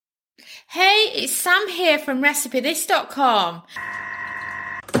Hey, it's Sam here from RecipeThis.com.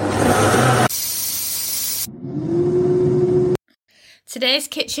 Today's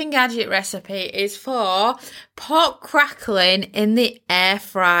kitchen gadget recipe is for pork crackling in the air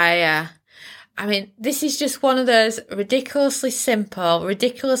fryer. I mean, this is just one of those ridiculously simple,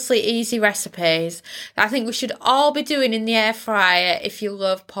 ridiculously easy recipes that I think we should all be doing in the air fryer if you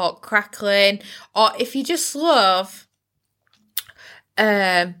love pork crackling or if you just love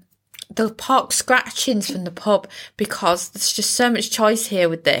the pork scratchings from the pub, because there's just so much choice here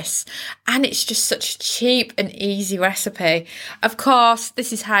with this, and it's just such a cheap and easy recipe. Of course,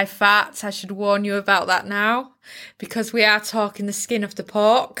 this is high fat. I should warn you about that now, because we are talking the skin of the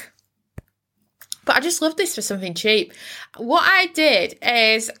pork. But I just love this for something cheap. What I did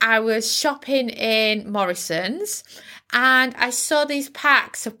is I was shopping in Morrison's and I saw these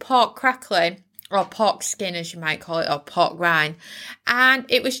packs of pork crackling, or pork skin as you might call it, or pork rind. And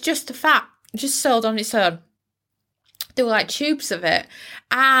it was just the fat, just sold on its own. There were like tubes of it,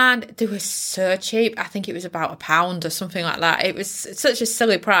 and they were so cheap. I think it was about £1 or something like that. It was such a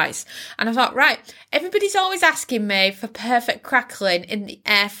silly price. And I thought, right, everybody's always asking me for perfect crackling in the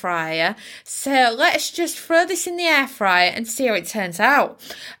air fryer, so let's just throw this in the air fryer and see how it turns out.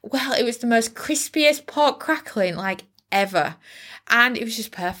 Well, it was the most crispiest pork crackling like ever, and it was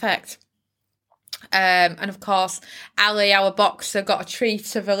just perfect. And of course, Ali, our boxer, got a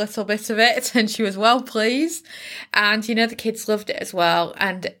treat of a little bit of it, and she was well pleased. And, you know, the kids loved it as well.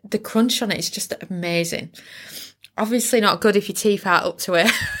 And the crunch on it is just amazing. Obviously not good if your teeth aren't up to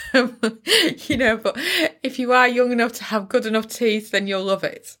it, you know, but if you are young enough to have good enough teeth, then you'll love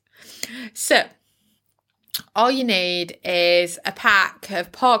it. So, all you need is a pack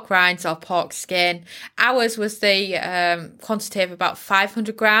of pork rinds or pork skin. Ours was the quantity of about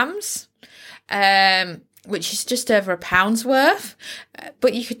 500 grams. Which is just over £1 worth,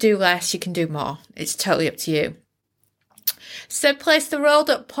 but you could do less, you can do more. It's totally up to you. So place the rolled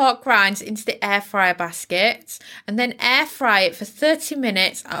up pork rinds into the air fryer basket and then air fry it for 30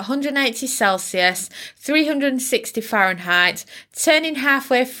 minutes at 180 Celsius, 360 Fahrenheit, turning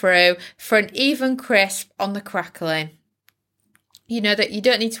halfway through for an even crisp on the crackling. You know that you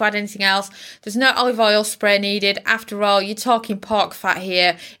don't need to add anything else. There's no olive oil spray needed. After all, you're talking pork fat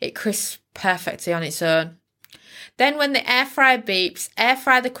here. It crisps perfectly on its own. Then when the air fryer beeps, air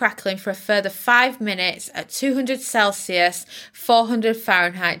fry the crackling for a further 5 minutes at 200 Celsius, 400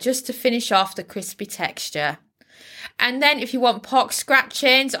 Fahrenheit, just to finish off the crispy texture. And then if you want pork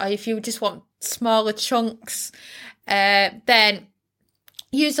scratchings or if you just want smaller chunks, then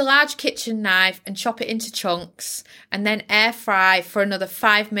use a large kitchen knife and chop it into chunks and then air fry for another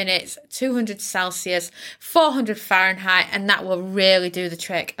 5 minutes, 200 Celsius, 400 Fahrenheit, and that will really do the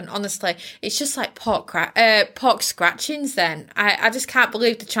trick. And honestly, it's just like pork scratchings then. I just can't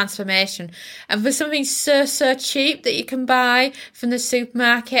believe the transformation. And for something so cheap that you can buy from the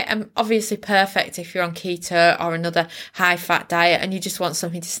supermarket, and obviously perfect if you're on keto or another high-fat diet and you just want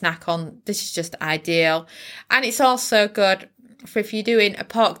something to snack on, this is just ideal. And it's also good for if you're doing a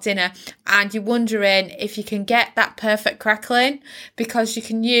pork dinner and you're wondering if you can get that perfect crackling, because you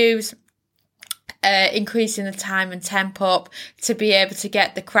can use increasing the time and temp up to be able to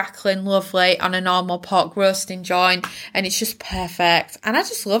get the crackling lovely on a normal pork roasting joint, and it's just perfect. And I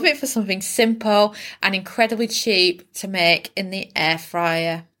just love it for something simple and incredibly cheap to make in the air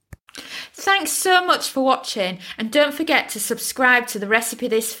fryer. Thanks so much for watching, and don't forget to subscribe to the Recipe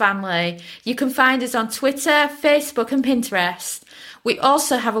This family. You can find us on Twitter, Facebook and Pinterest. We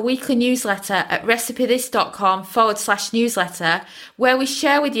also have a weekly newsletter at recipethis.com/newsletter, where we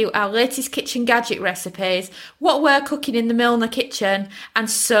share with you our latest kitchen gadget recipes, what we're cooking in the Milner kitchen, and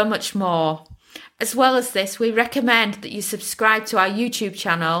so much more. As well as this, we recommend that you subscribe to our YouTube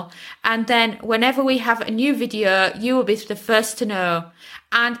channel, and then whenever we have a new video, you will be the first to know.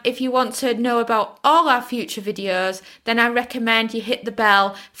 And if you want to know about all our future videos, then I recommend you hit the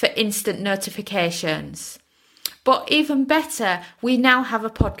bell for instant notifications. But even better, we now have a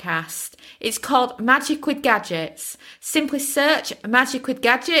podcast. It's called Magic with Gadgets. Simply search Magic with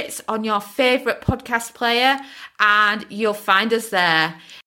Gadgets on your favourite podcast player and you'll find us there.